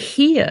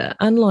here,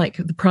 unlike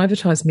the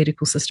privatized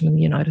medical system in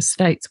the United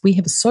States, we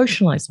have a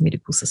socialized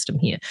medical system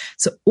here.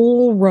 So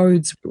all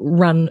roads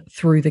run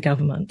through the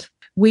government.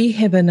 we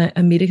have a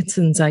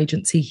medicines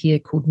agency here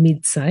called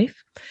MedSafe,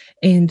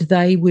 and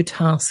they were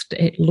tasked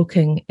at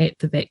looking at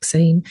the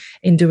vaccine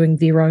and doing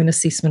their own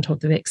assessment of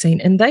the vaccine.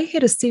 And they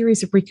had a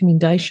series of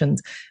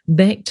recommendations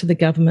back to the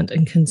government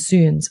and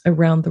concerns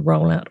around the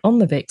rollout on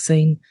the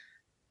vaccine,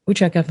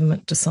 which our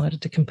government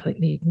decided to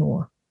completely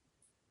ignore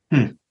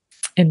and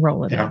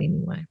roll it out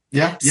anyway.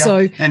 Yeah.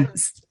 So, and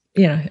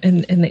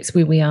that's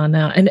where we are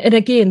now. And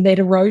again, that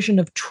erosion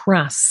of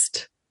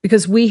trust,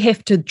 because we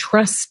have to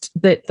trust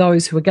that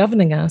those who are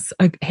governing us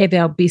have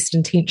our best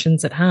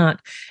intentions at heart.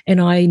 And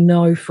I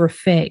know for a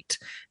fact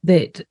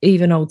that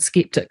even old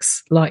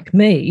skeptics like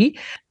me,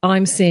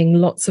 I'm seeing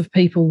lots of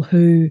people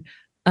who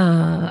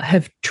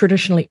have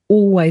traditionally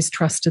always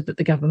trusted that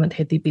the government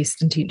had their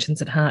best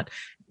intentions at heart,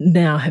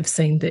 now have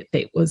seen that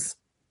that was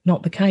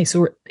not the case,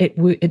 or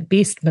at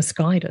best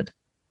misguided.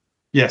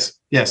 Yes.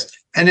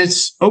 And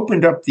it's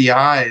opened up the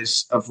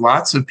eyes of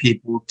lots of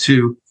people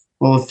to,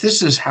 well, if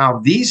this is how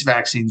these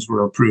vaccines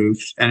were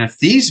approved, and if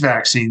these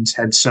vaccines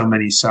had so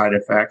many side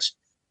effects,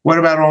 what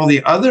about all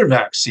the other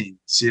vaccines?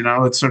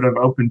 It sort of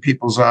opened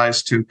people's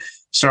eyes to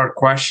start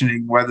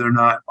questioning whether or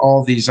not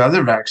all these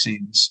other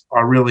vaccines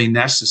are really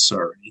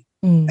necessary.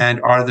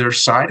 And are there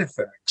side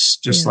effects,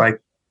 just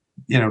like,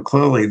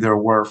 clearly there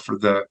were for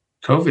the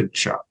COVID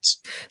shots.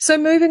 So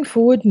moving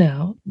forward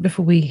now,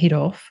 before we head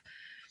off,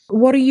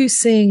 what are you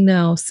seeing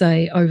now,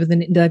 say,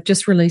 they've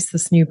just released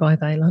this new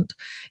bivalent.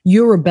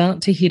 You're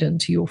about to head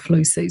into your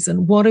flu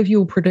season. What are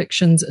your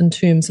predictions in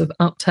terms of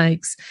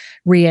uptakes,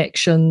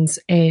 reactions,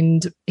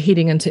 and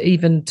heading into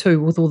even too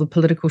with all the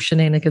political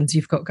shenanigans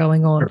you've got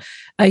going on?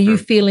 Are you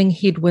feeling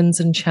headwinds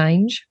and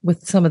change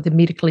with some of the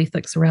medical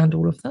ethics around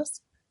all of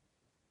this?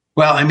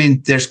 Well, I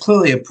mean, there's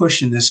clearly a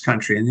push in this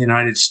country, in the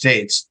United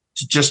States,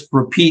 to just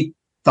repeat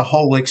the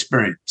whole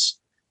experience.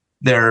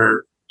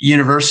 Their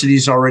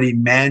universities already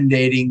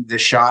mandating the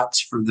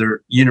shots for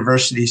their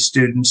university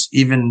students,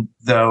 even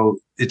though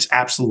it's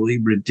absolutely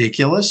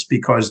ridiculous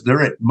because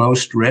they're at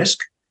most risk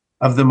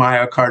of the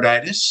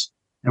myocarditis.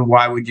 And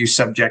why would you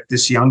subject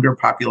this younger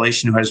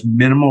population who has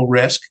minimal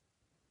risk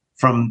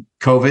from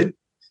COVID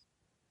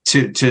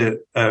to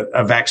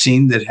a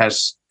vaccine that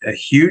has a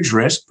huge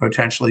risk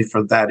potentially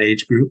for that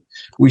age group?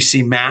 We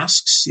see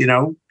masks,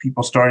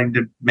 people starting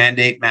to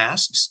mandate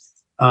masks.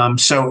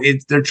 So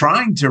they're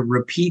trying to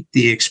repeat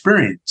the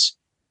experience.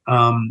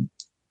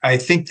 I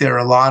think there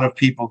are a lot of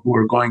people who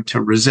are going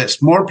to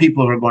resist. More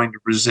people are going to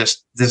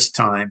resist this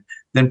time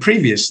than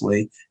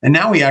previously. And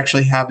now we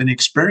actually have an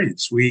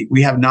experience.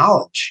 We have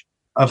knowledge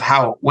of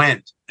how it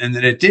went and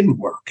that it didn't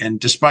work. And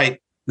despite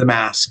the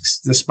masks,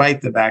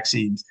 despite the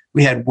vaccines,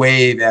 we had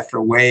wave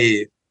after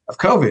wave of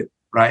COVID,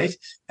 right?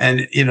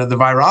 And, the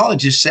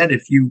virologist said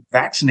if you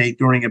vaccinate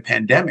during a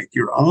pandemic,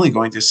 you're only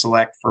going to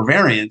select for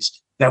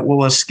variants that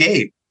will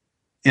escape,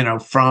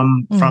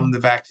 from the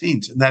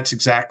vaccines. And that's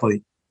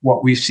exactly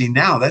what we've seen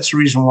now. That's the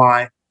reason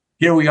why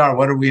here we are.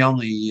 What are we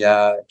only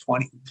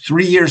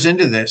 23 years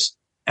into this?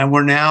 And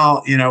we're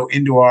now,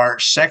 into our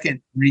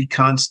second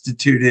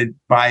reconstituted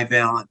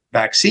bivalent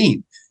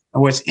vaccine.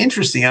 And what's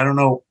interesting, I don't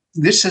know,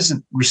 this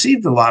hasn't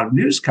received a lot of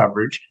news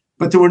coverage,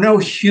 but there were no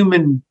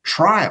human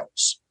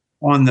trials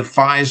on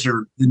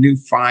the new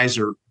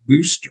Pfizer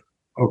booster.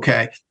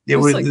 Okay. It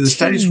was like the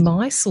studies 10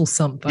 mice or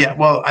something. Yeah.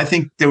 Well, I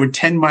think there were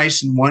 10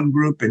 mice in one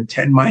group and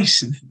 10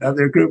 mice in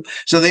another group.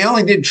 So they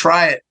only did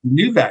try the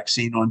new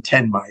vaccine on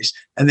 10 mice,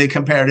 and they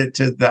compared it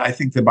to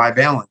the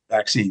bivalent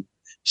vaccine.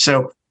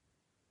 So,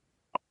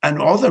 and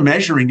all they're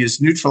measuring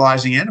is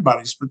neutralizing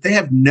antibodies, but they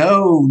have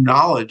no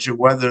knowledge of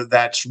whether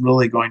that's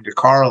really going to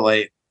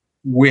correlate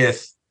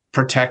with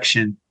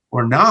protection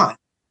or not,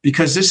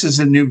 because this is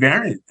a new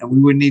variant and we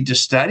would need to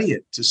study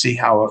it to see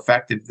how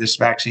effective this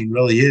vaccine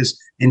really is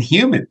in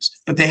humans.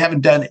 But they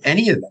haven't done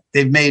any of that.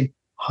 They've made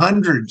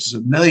hundreds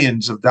of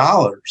millions of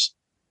dollars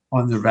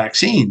on their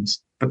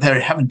vaccines, but they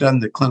haven't done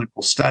the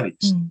clinical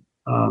studies.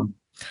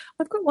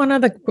 I've got one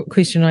other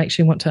question I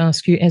actually want to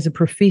ask you as a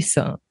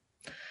professor.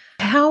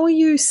 How are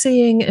you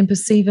seeing and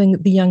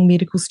perceiving the young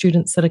medical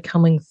students that are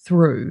coming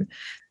through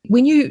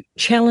when you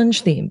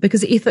challenge them?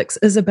 Because ethics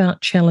is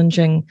about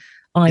challenging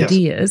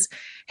ideas. Yes.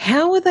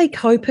 How are they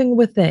coping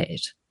with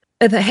that?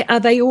 Are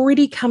they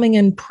already coming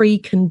in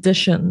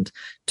preconditioned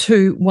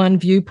to one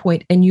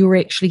viewpoint and you're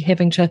actually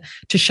having to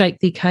shake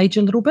their cage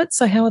a little bit?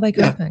 So how are they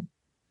coping?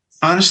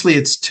 Honestly,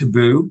 it's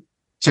taboo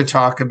to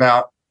talk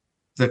about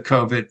the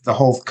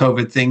whole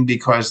COVID thing,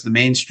 because the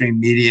mainstream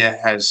media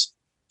has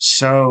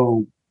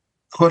so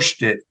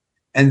pushed it.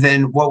 And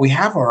then what we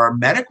have are our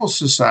medical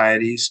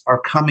societies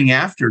are coming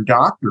after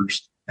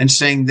doctors and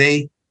saying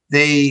they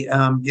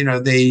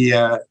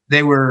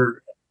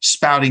were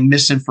spouting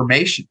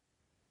misinformation.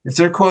 If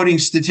they're quoting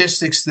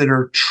statistics that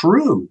are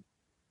true,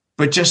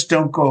 but just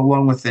don't go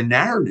along with the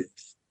narrative.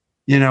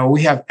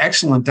 We have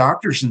excellent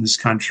doctors in this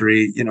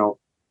country,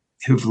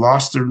 who've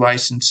lost their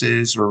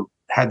licenses or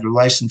had their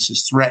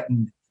licenses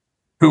threatened,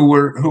 who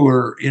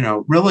were,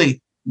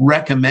 really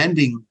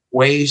recommending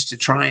ways to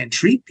try and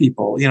treat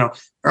people.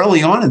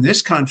 Early on in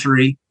this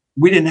country,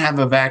 we didn't have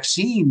a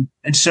vaccine.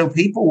 And so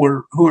people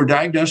who were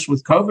diagnosed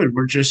with COVID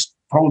were just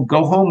told,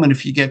 go home, and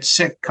if you get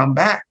sick, come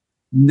back.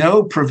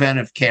 No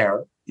preventive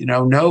care,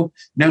 no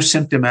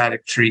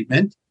symptomatic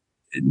treatment,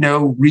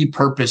 no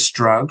repurposed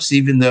drugs,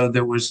 even though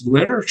there was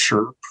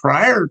literature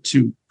prior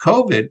to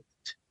COVID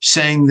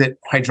saying that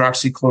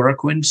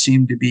hydroxychloroquine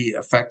seemed to be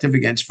effective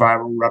against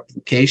viral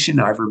replication.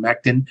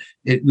 Ivermectin,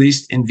 at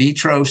least in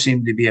vitro,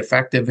 seemed to be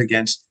effective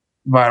against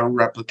viral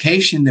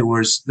replication. There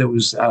was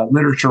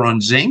literature on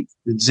zinc.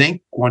 That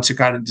zinc, once it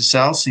got into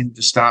cells, seemed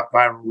to stop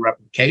viral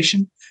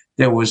replication.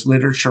 There was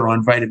literature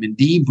on vitamin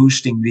D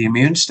boosting the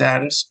immune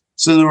status.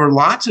 So there were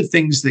lots of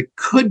things that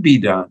could be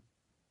done.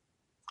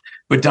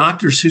 But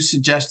doctors who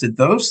suggested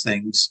those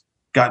things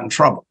got in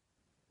trouble.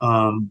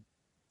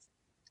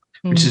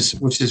 Which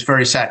is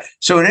very sad.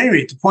 So at any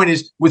rate, the point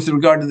is, with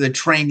regard to the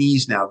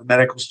trainees now, the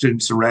medical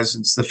students, the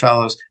residents, the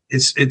fellows,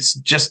 it's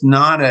just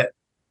not an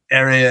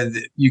area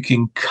that you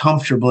can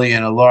comfortably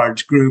in a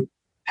large group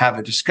have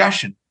a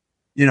discussion.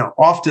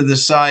 Off to the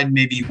side,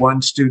 maybe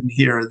one student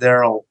here or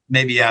there will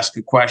maybe ask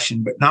a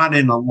question, but not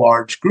in a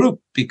large group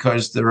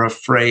because they're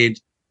afraid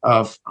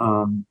of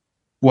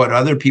what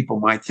other people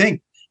might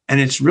think. And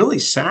it's really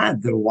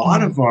sad that a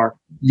lot of our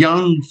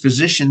young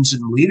physicians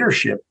in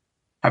leadership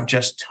have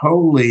just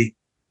totally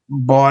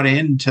bought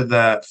into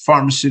the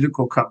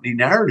pharmaceutical company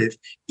narrative,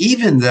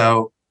 even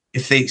though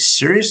if they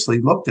seriously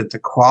looked at the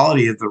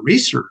quality of the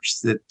research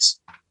that's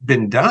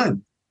been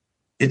done,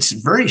 it's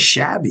very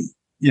shabby,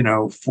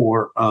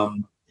 for,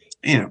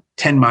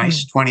 10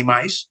 mice, 20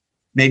 mice,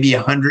 maybe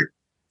 100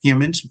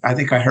 humans. I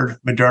think I heard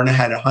Moderna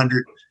had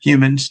 100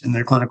 humans in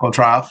their clinical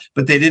trial,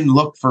 but they didn't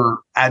look for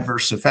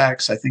adverse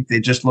effects. I think they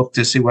just looked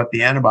to see what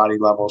the antibody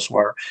levels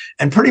were.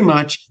 And pretty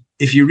much,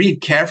 if you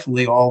read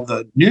carefully all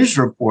the news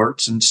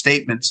reports and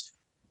statements,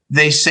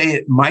 they say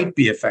it might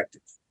be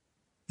effective.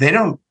 They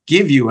don't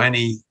give you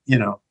any,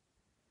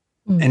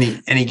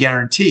 any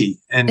guarantee.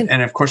 And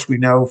of course, we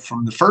know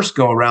from the first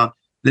go around,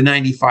 the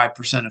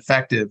 95%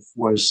 effective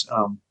was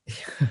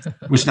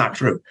not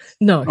true.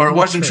 No, or it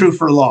wasn't true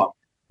for long.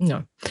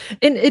 No.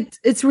 And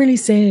it's really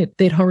sad,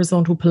 that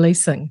horizontal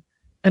policing,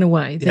 in a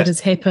way, that has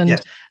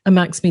happened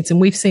amongst medicine.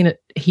 We've seen it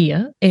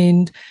here,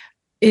 and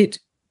it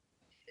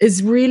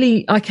is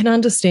really, I can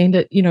understand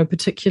it,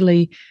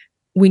 particularly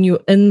when you're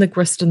in the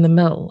grist in the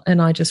mill,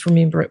 and I just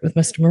remember it with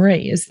Mr.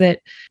 Marie, is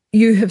that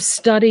you have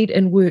studied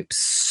and worked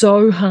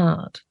so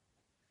hard.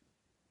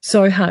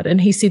 And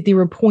he said there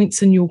are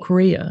points in your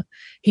career,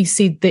 he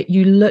said, that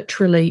you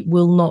literally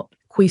will not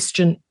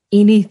question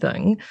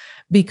anything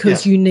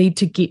because you need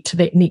to get to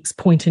that next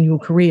point in your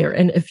career.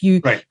 And if you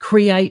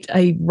create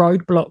a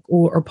roadblock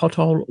or a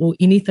pothole or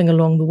anything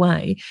along the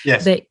way,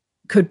 that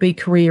could be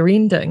career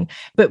ending.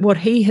 But what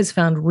he has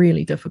found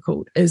really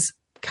difficult is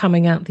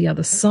coming out the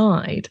other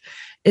side,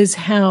 is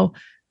how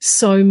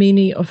so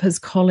many of his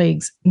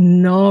colleagues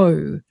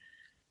know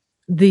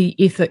the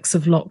ethics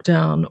of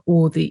lockdown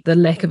or the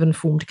lack of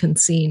informed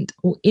consent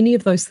or any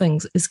of those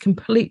things is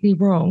completely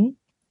wrong,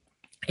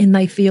 and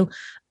they feel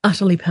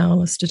utterly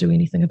powerless to do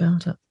anything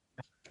about it.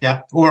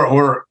 Yeah,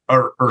 or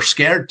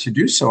scared to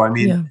do so. I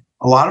mean,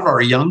 a lot of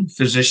our young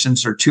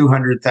physicians are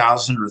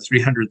 $200,000 or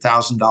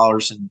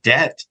 $300,000 in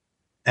debt,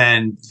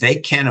 and they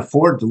can't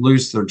afford to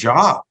lose their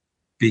job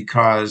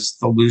because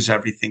they'll lose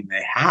everything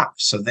they have.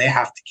 So they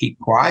have to keep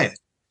quiet,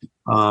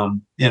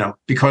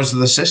 because of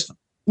the system.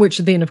 Which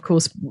then, of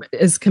course,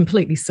 is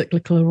completely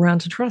cyclical around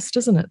to trust,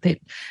 isn't it?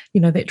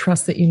 That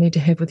trust that you need to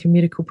have with your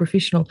medical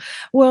professional.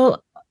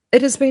 Well,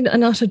 it has been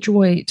an utter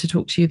joy to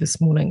talk to you this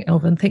morning,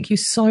 Alvin. Thank you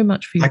so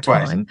much for your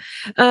time.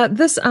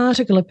 This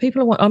article, if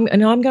people want,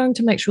 I'm going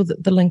to make sure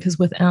that the link is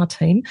with our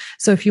team.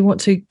 So if you want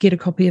to get a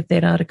copy of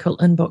that article,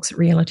 inbox at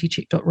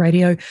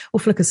realitycheck.radio or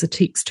flick us a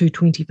text to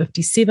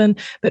 2057.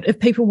 But if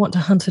people want to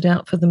hunt it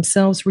out for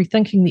themselves,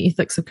 Rethinking the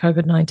Ethics of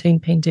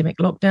COVID-19 Pandemic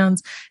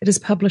Lockdowns, it is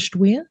published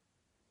where?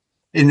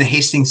 In the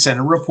Hastings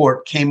Center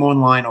report, came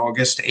online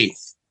August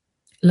 8th.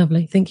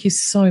 Lovely. Thank you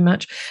so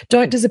much.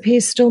 Don't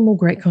disappear. Still more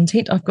great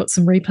content. I've got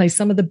some replays,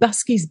 some of the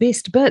Buskie's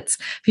best bits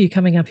for you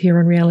coming up here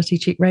on Reality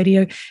Check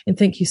Radio. And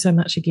thank you so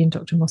much again,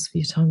 Dr. Moss, for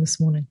your time this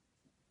morning.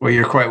 Well,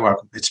 you're quite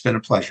welcome. It's been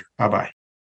a pleasure. Bye-bye.